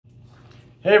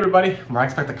Hey everybody, I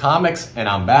Expect the Comics, and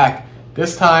I'm back.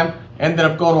 This time, ended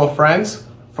up going to a friend's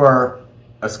for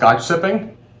a Scotch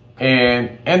sipping,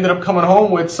 and ended up coming home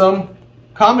with some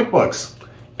comic books.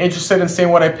 Interested in seeing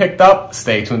what I picked up?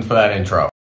 Stay tuned for that intro.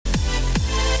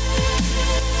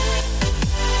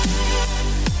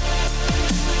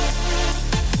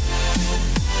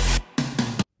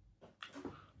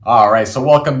 Alright, so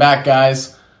welcome back,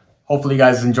 guys. Hopefully you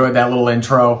guys enjoyed that little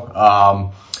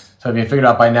intro. So if you figured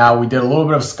out by now, we did a little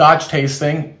bit of Scotch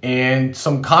tasting and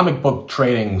some comic book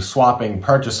trading, swapping,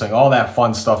 purchasing, all that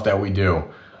fun stuff that we do.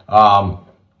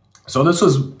 So this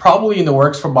was probably in the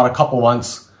works for about a couple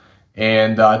months.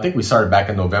 And I think we started back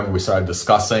in November. We started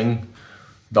discussing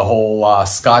the whole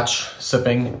Scotch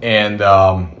sipping and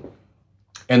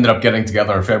ended up getting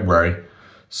together in February.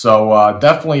 So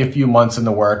definitely a few months in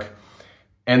the work.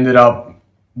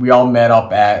 We all met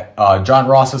up at John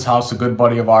Ross's house, a good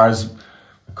buddy of ours.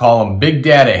 We call him Big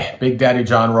Daddy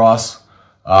John Ross.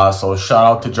 So shout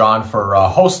out to John for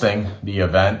hosting the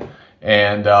event.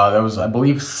 And there was, I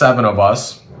believe, 7 of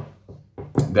us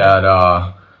that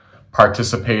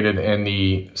participated in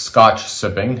the Scotch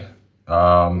sipping.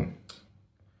 7,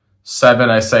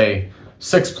 I say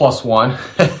 6 plus 1,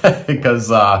 because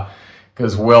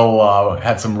Will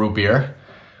had some root beer.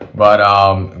 But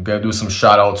I'm going to do some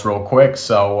shout outs real quick.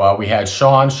 So we had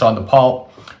Sean the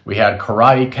Pulp. We had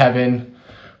Karate Kevin.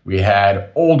 We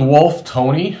had Old Wolf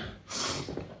Tony.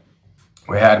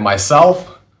 We had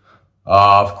myself.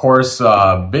 Of course,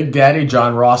 Big Daddy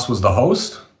John Ross was the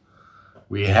host.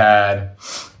 We had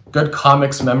Good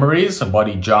Comics Memories,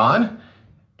 buddy John.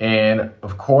 And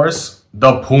of course,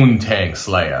 the Poontang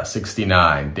Slayer,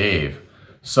 69, Dave.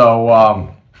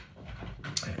 So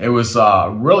it was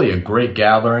really a great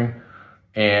gathering.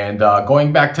 And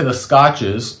going back to the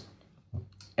Scotches,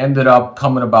 ended up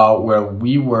coming about where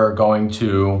we were going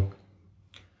to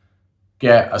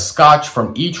get a Scotch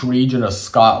from each region of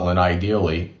Scotland,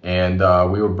 ideally. And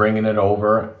we were bringing it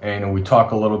over, and we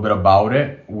talk a little bit about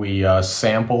it. We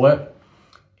sample it.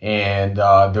 And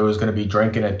there was going to be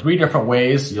drinking it 3 different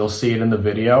ways. You'll see it in the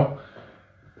video.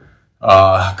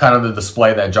 Kind of the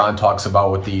display that John talks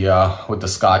about with the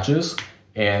Scotches.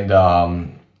 And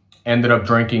ended up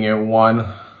drinking it,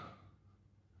 1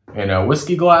 in a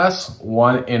whiskey glass,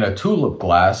 1 in a tulip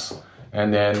glass,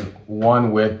 and then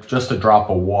 1 with just a drop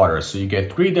of water. So you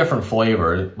get 3 different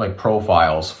flavors, like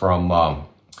profiles from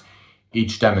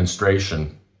each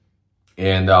demonstration.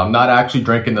 And I'm not actually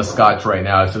drinking the Scotch right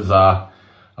now. This is a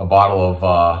bottle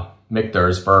of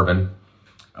Michter's bourbon.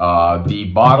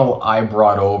 The bottle I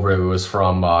brought over, it was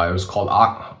from, it was called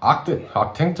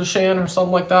Octintashan or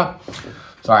something like that.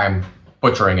 Sorry, I'm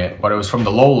butchering it, but it was from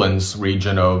the Lowlands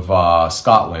region of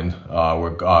Scotland,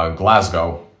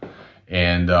 Glasgow.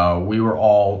 And we were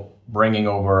all bringing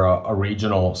over a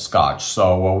regional Scotch.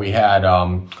 So we had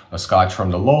a Scotch from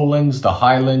the Lowlands, the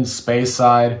Highlands,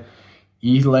 Speyside,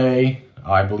 Islay,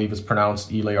 I believe it's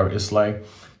pronounced Islay or Islay,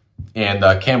 and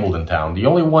Campbellton Town. The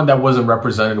only one that wasn't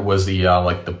represented was the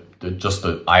just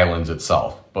the islands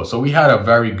itself. But so we had a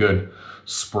very good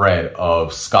spread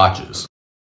of Scotches.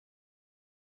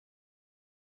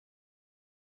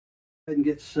 And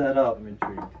get set up. I'm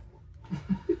intrigued.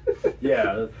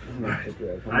 Yeah,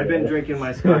 I've been drinking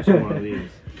my Scotch in one of these,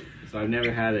 so I've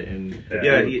never had it in.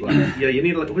 Yeah, you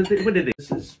need. What did they?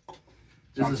 This is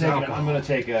alcohol. I'm gonna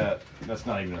take a. That's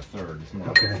not even a third. It's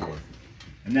not a fourth.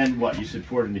 And then what? You should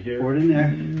pour it into here. Pour it in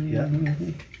there.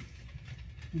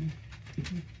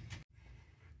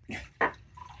 Yeah.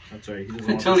 That's right.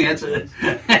 Tony, that's it.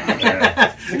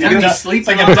 Tony's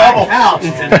sleeping on a double couch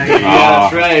tonight. Yeah,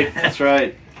 that's right. That's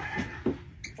right.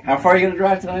 How far are you going to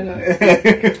drive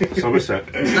tonight? Somerset.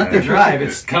 It's not the drive.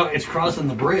 It's crossing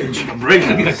the bridge.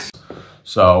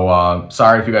 So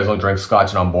sorry if you guys don't drink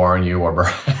Scotch and I'm boring you, or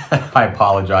I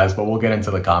apologize, but we'll get into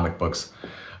the comic books.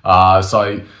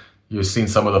 So you've seen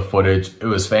some of the footage. It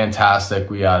was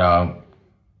fantastic. We had a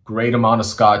great amount of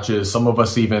Scotches. Some of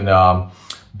us even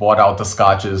bought out the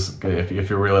Scotches if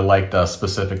you really like the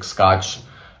specific Scotch.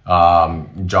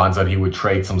 John said he would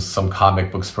trade some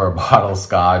comic books for a bottle of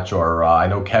Scotch, or I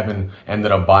know Kevin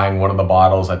ended up buying one of the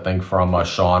bottles, I think, from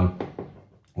Sean,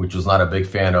 which was not a big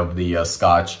fan of the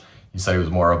Scotch. He said he was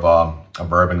more of a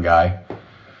bourbon guy.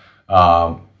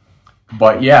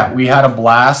 But yeah, we had a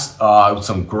blast.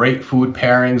 Some great food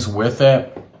pairings with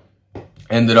it.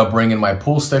 Ended up bringing my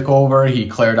pool stick over. He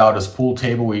cleared out his pool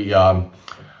table.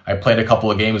 I played a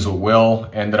couple of games with Will,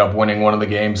 ended up winning one of the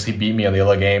games. He beat me on the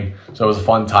other game. So it was a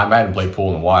fun time. I hadn't played pool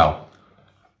in a while.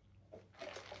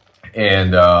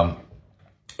 And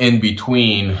in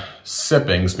between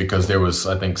sippings, because there was,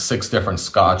 I think, 6 different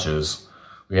Scotches,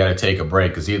 we had to take a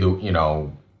break because either,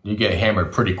 you get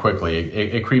hammered pretty quickly.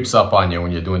 It creeps up on you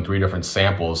when you're doing 3 different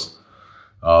samples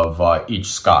of each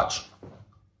Scotch,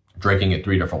 drinking it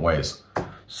 3 different ways.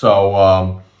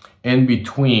 So in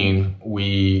between,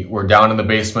 we were down in the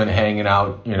basement hanging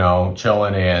out, you know,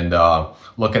 chilling and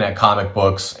looking at comic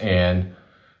books, and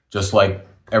just like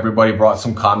everybody brought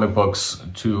some comic books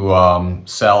to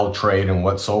sell, trade, and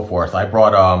what so forth. I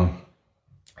brought, I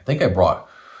think I brought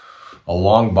a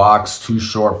long box, 2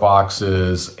 short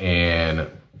boxes, and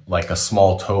like a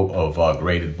small tote of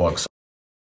graded books.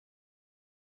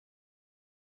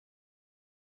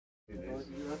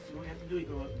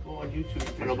 Go on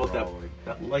YouTube. You know about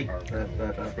that light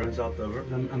that runs out the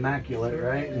river? Immaculate,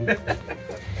 right?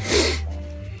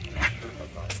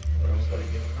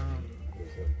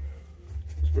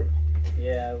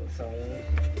 Yeah, so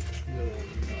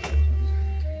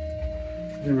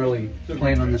Didn't really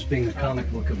plan on this being a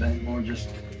comic book event, more just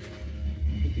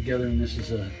put together, and this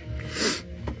is a.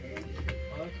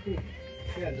 Oh, that's cool.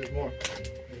 Yeah, there's more.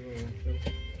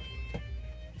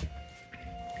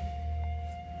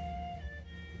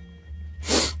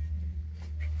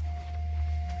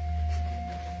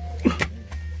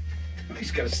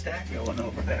 He's got a stack going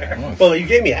over there. Well, you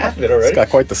gave me half of it already. It's got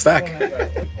quite the stack.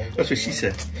 That's what she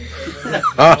said.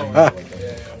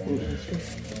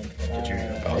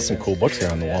 Oh, some cool books here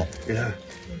on the wall. Yeah.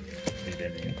 Look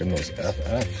at those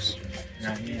FFs.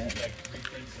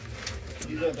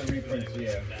 These are the reprints,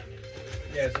 yeah.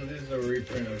 Yeah, so this is a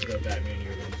reprint of the Batman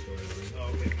Yearly story.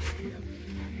 Oh, okay.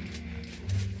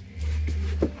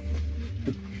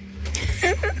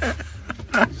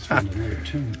 This one's another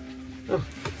tune. Oh,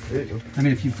 there you go. I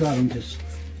mean, if you've got them, just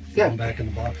put them back in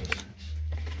the boxes.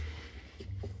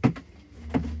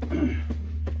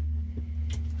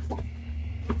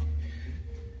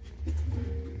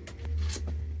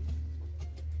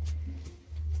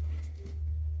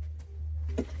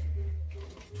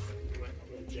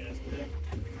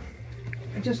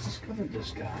 I just discovered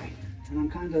this guy, and I'm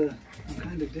kind of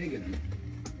digging him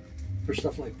for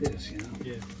stuff like this, you know.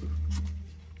 Yeah.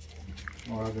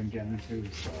 What I've been getting into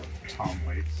is Tom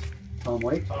Waits. Tom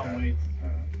Waits. Tom Waits.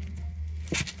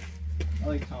 I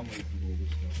like Tom Waits' older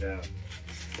stuff. Yeah.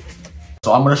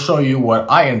 So I'm going to show you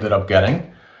what I ended up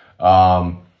getting,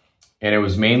 and it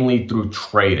was mainly through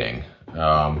trading.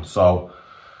 So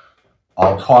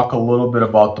I'll talk a little bit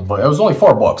about the book. It was only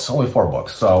 4 books,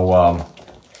 So,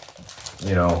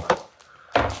 you know,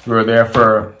 we were there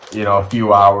for, you know, a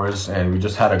few hours, and we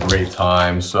just had a great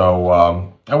time.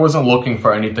 So I wasn't looking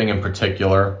for anything in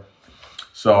particular.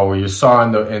 So you saw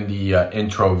in the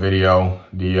intro video,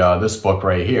 this book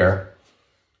right here.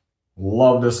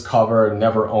 Love this cover.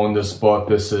 Never owned this book.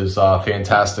 This is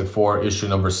Fantastic Four, issue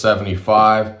number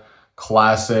 75.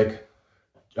 Classic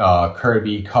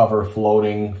Kirby cover,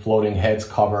 floating heads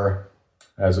cover,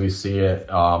 as we see it.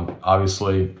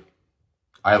 Obviously,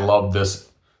 I love this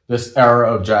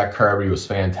era of Jack Kirby. Was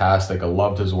fantastic. I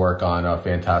loved his work on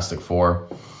Fantastic Four,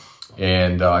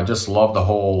 and I just love the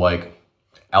whole like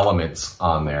elements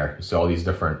on there. You see all these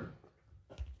different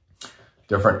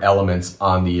elements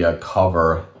on the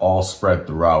cover, all spread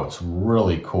throughout. It's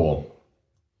really cool.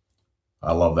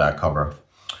 I love that cover.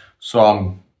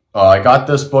 So I got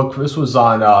this book. This was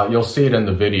on, you'll see it in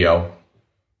the video,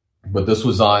 but this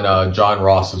was on John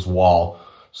Ross's wall.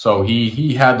 So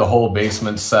he had the whole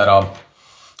basement set up,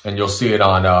 and you'll see it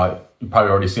on, you've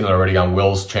probably already seen it already on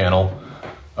Will's channel.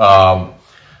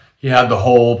 He had the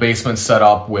whole basement set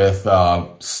up with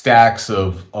stacks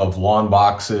of long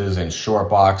boxes and short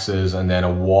boxes, and then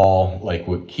a wall like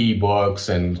with key books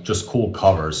and just cool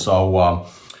covers. So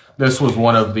this was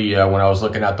one of the, when I was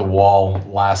looking at the wall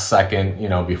last second, you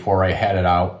know, before I headed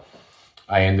out,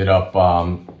 I ended up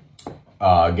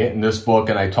getting this book,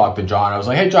 and I talked to John. I was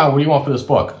like, hey, John, what do you want for this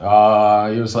book?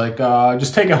 He was like,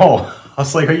 just take it home. I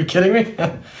was like, are you kidding me?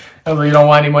 I was like, you don't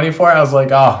want any money for it? I was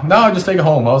like, oh, no, just take it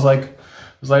home. I was like,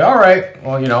 all right,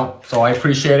 well, you know, so I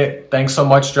appreciate it. Thanks so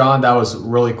much, John. That was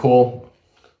really cool.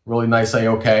 Really nice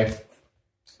A-OK.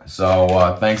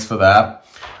 So thanks for that.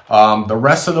 The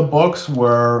rest of the books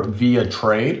were via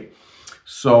trade.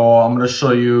 So I'm going to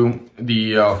show you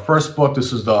the first book.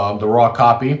 This is the raw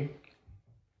copy.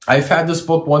 I've had this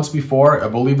book once before. I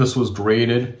believe this was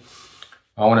graded,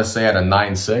 I want to say at a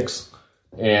 9.6.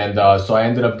 And so I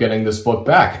ended up getting this book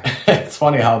back. It's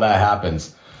funny how that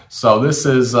happens. So this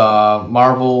is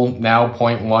Marvel Now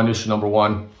 .1, issue number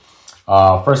 1.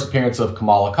 First appearance of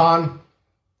Kamala Khan.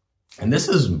 And this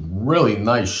is really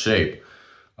nice shape.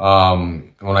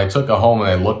 When I took it home and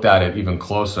I looked at it even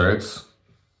closer, it's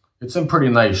in pretty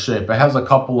nice shape. It has a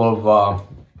couple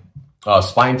of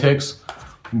spine ticks,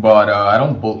 but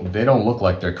they don't look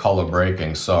like they're color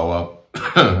breaking. So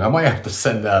I might have to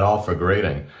send that off for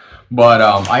grading. But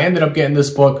I ended up getting this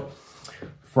book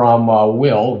from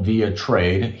Will via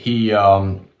trade. He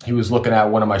was looking at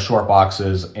one of my short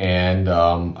boxes, and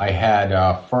I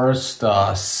had first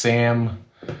Sam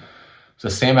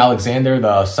Alexander,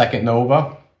 the second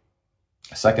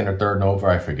or third Nova,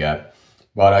 I forget.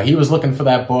 But he was looking for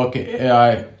that book,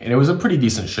 and it was in pretty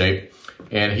decent shape.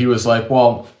 And he was like,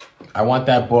 well, I want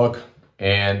that book.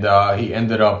 And he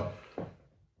ended up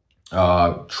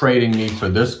trading me for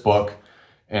this book.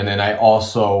 And then I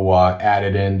also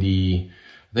added in I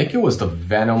think it was the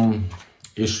Venom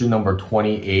issue number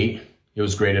 28. It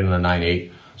was graded in a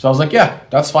 9.8. So I was like, yeah,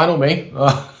 that's fine with me.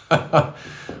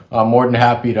 I'm more than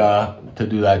happy to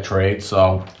do that trade.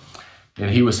 So, and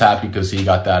he was happy because he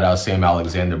got that Sam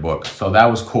Alexander book. So that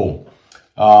was cool.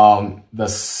 The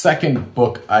second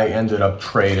book I ended up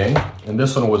trading, and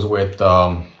this one was with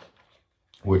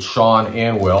Sean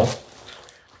and Will.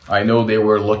 I know they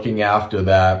were looking after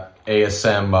that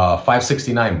ASM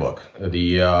 569 book.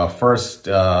 The first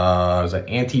was an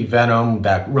Anti-Venom,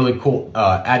 that really cool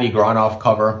Adi Granoff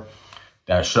cover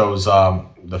that shows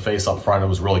the face up front. It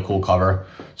was a really cool cover.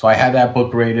 So I had that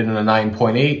book rated in a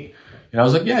 9.8. And I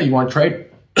was like, yeah, you want to trade?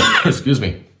 Excuse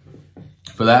me.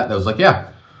 For that, I was like,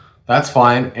 yeah, that's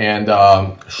fine. And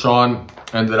Sean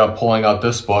ended up pulling out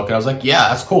this book. And I was like, yeah,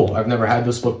 that's cool. I've never had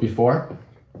this book before.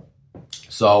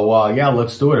 So yeah,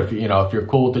 let's do it. If if you're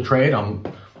cool with the trade, I'm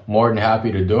more than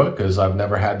happy to do it because I've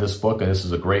never had this book, and this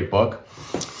is a great book.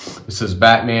 This is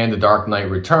Batman: The Dark Knight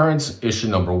Returns, issue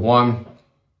number 1.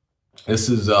 This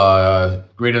is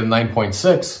graded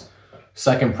 9.6,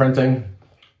 second printing.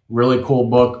 Really cool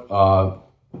book.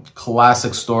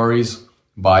 Classic stories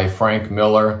by Frank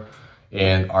Miller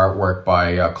and artwork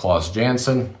by Klaus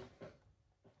Janson.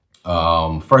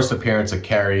 First appearance of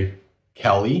Carrie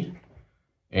Kelly.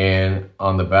 And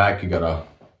on the back, you got a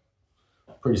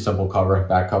pretty simple cover,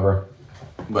 back cover.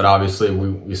 But obviously,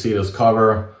 we see this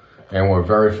cover, and we're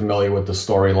very familiar with the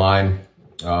storyline.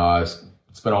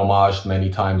 It's been homaged many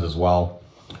times as well.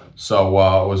 So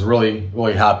I was really,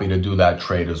 really happy to do that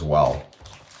trade as well.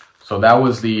 So that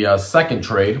was the second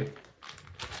trade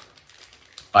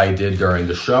I did during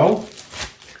the show.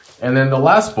 And then the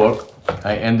last book,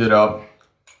 I ended up,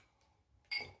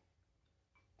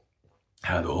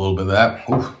 had a little bit of that.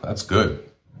 Ooh, that's good.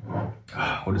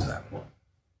 What is that?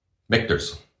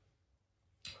 Michter's.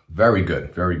 Very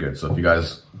good, very good. So if you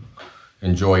guys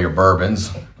enjoy your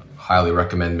bourbons, highly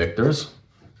recommend Michter's.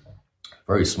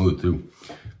 Very smooth too.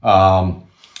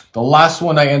 The last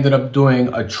one I ended up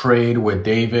doing a trade with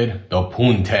David, the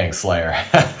Poontang Slayer.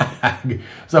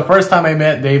 It's the first time I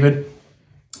met David.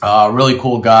 Really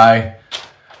cool guy.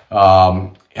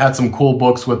 Had some cool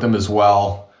books with him as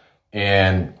well.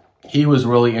 And he was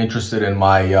really interested in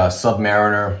my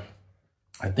Submariner.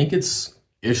 I think it's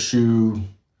issue,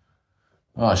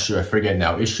 oh shoot, I forget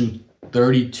now. Issue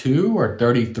 32 or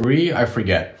 33, I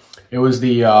forget. It was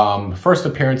the first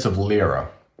appearance of Lyra.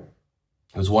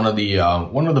 It was one of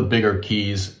the bigger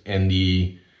keys in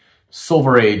the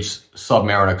Silver Age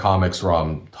Submariner comics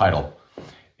title.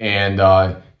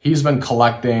 And he's been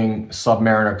collecting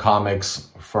Submariner comics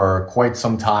for quite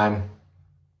some time.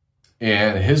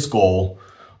 And his goal,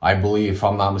 I believe, if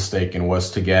I'm not mistaken,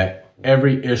 was to get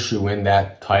every issue in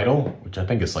that title, which I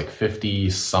think is like 50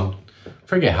 some, I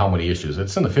forget how many issues.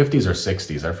 It's in the 50s or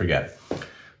 60s, I forget.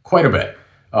 Quite a bit.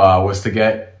 Was to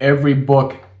get every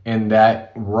book in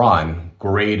that run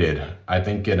graded, I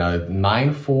think in a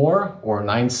 9.4 or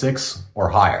 9.6 or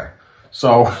higher.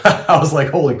 So I was like,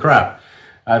 holy crap,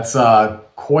 that's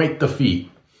quite the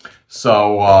feat.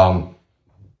 So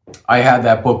I had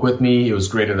that book with me. It was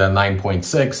graded at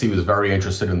 9.6. He was very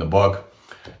interested in the book.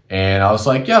 And I was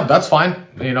like, yeah, that's fine.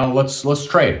 You know, let's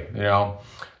trade, you know.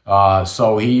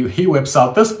 So he whips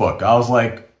out this book. I was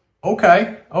like,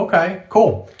 okay,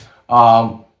 cool.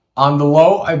 On the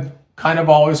low, I've kind of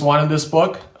always wanted this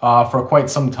book for quite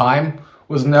some time.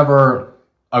 Was never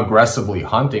aggressively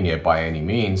hunting it by any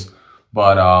means,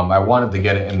 but I wanted to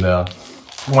get it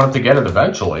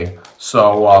eventually.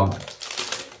 So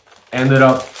ended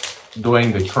up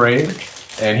doing the trade,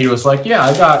 and he was like, yeah,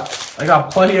 I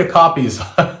got plenty of copies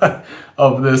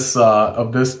of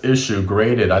this issue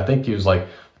graded. I think he was like,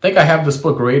 I think I have this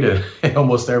book graded in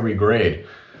almost every grade.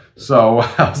 So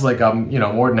I was like, I'm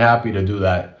more than happy to do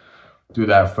that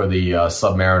for the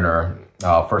Submariner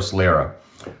first Lyra.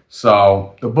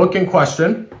 So the book in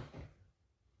question,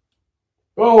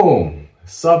 boom,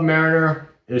 Submariner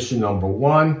issue number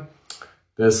 1.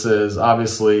 This is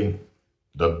obviously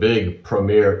the big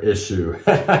premiere issue.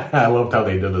 I loved how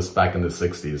they did this back in the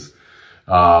 60s.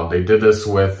 They did this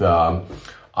with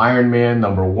Iron Man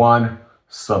number 1,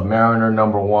 Submariner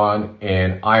 #1,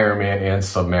 and Iron Man and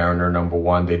Submariner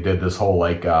 #1. They did this whole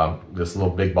like this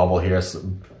little big bubble here,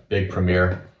 big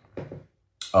premiere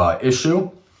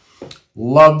issue.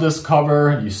 Love this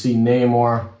cover. You see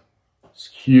Namor. It's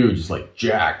huge. It's like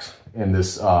jacked in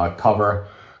this cover.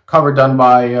 Cover done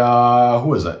by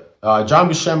who is it? John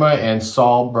Buscema and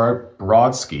Saul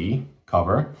Brodsky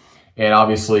cover, and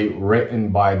obviously written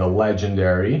by the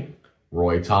legendary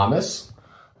Roy Thomas.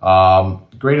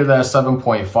 Graded at a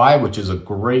 7.5, which is a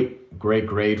great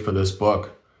grade for this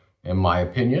book, in my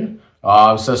opinion.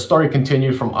 It says story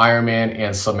continued from Iron Man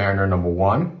and Submariner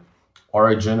 #1,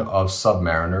 Origin of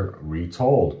Submariner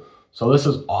Retold. So this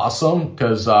is awesome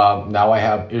because now I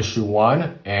have issue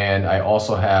 1, and I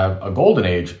also have a Golden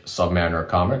Age Submariner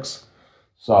comics.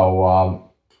 So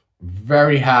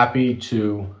very happy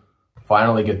to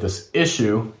finally get this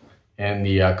issue in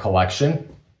the collection.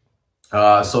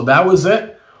 So that was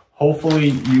it. Hopefully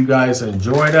you guys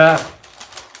enjoyed that.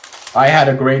 I had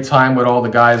a great time with all the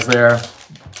guys there.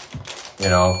 You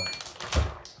know,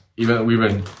 even we've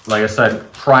been, like I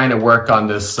said, trying to work on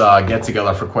this get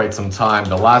together for quite some time.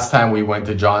 The last time we went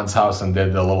to John's house and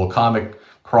did the little comic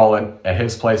crawling at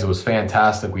his place, it was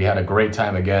fantastic. We had a great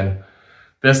time again.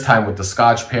 This time with the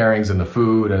Scotch pairings and the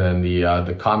food and then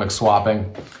the comic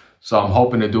swapping. So I'm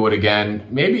hoping to do it again.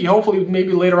 Hopefully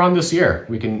later on this year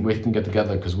we can get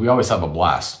together because we always have a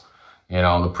blast. You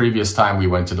know, the previous time we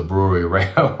went to the brewery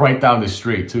right down the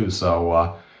street too.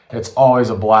 So it's always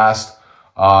a blast.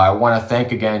 I want to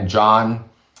thank again John,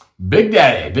 Big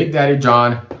Daddy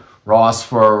John Ross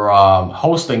for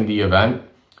hosting the event.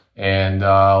 And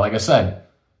like I said,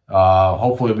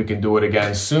 hopefully we can do it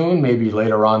again soon, maybe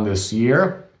later on this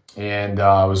year. And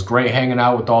it was great hanging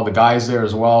out with all the guys there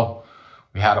as well.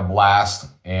 We had a blast,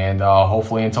 and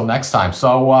hopefully until next time.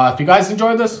 So if you guys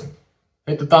enjoyed this,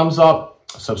 hit the thumbs up,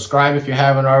 subscribe if you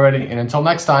haven't already, and until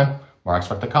next time, Mark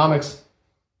Spector Comics,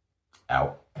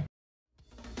 out.